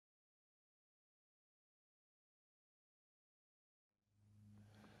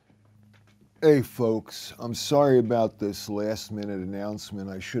Hey folks, I'm sorry about this last minute announcement.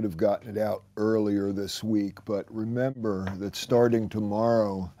 I should have gotten it out earlier this week, but remember that starting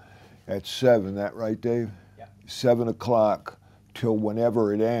tomorrow at 7, that right, Dave? Yeah. 7 o'clock till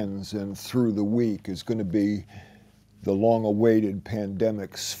whenever it ends and through the week is going to be the long-awaited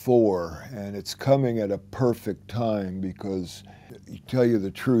Pandemics 4, and it's coming at a perfect time because, to tell you the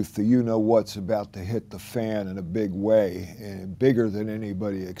truth, the you-know-what's about to hit the fan in a big way, and bigger than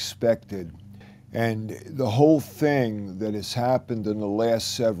anybody expected. And the whole thing that has happened in the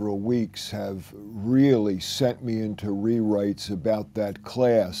last several weeks have really sent me into rewrites about that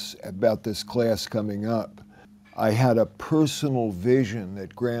class, about this class coming up. I had a personal vision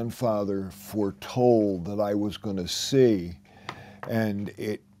that grandfather foretold that I was going to see, and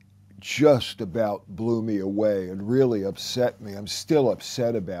it just about blew me away and really upset me. I'm still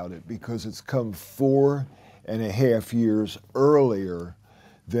upset about it because it's come 4.5 years earlier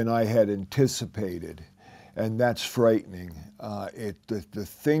than I had anticipated, and that's frightening. The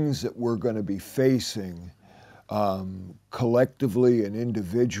things that we're going to be facing collectively and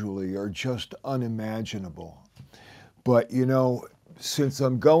individually are just unimaginable. But you know, since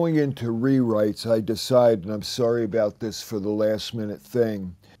I'm going into rewrites, I decided, and I'm sorry about this for the last minute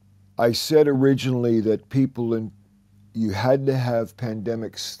thing, I said originally that you had to have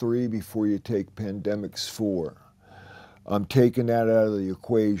Pandemics 3 before you take Pandemics 4. I'm taking that out of the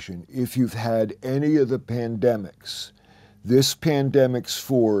equation. If you've had any of the pandemics, this Pandemics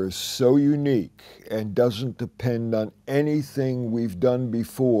 4 is so unique and doesn't depend on anything we've done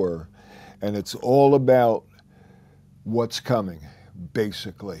before, and it's all about what's coming,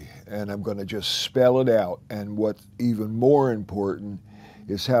 basically. And I'm going to just spell it out. And what's even more important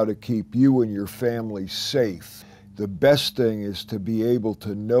is how to keep you and your family safe. The best thing is to be able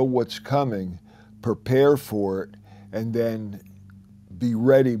to know what's coming, prepare for it, and then be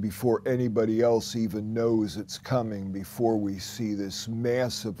ready before anybody else even knows it's coming, before we see this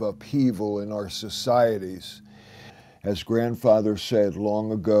massive upheaval in our societies. As grandfather said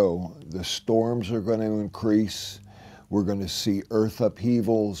long ago, the storms are going to increase. We're going to see earth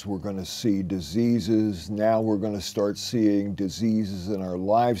upheavals. We're going to see diseases. Now we're going to start seeing diseases in our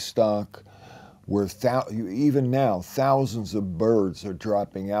livestock, where even now thousands of birds are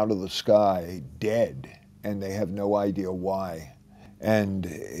dropping out of the sky dead, and they have no idea why. And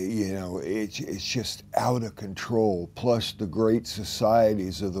you know, it's just out of control. Plus the great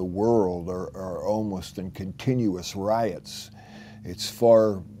societies of the world are almost in continuous riots. It's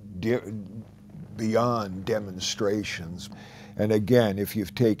far beyond demonstrations. And again, if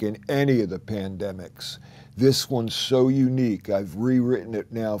you've taken any of the pandemics, this one's so unique. I've rewritten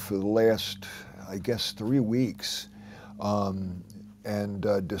it now for the last, I guess, 3 weeks. And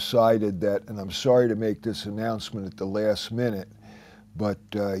decided that, and I'm sorry to make this announcement at the last minute, but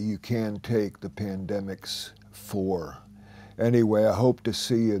you can take the Pandemics 4. Anyway, I hope to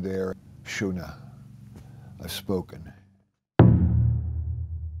see you there. Shuna, I've spoken.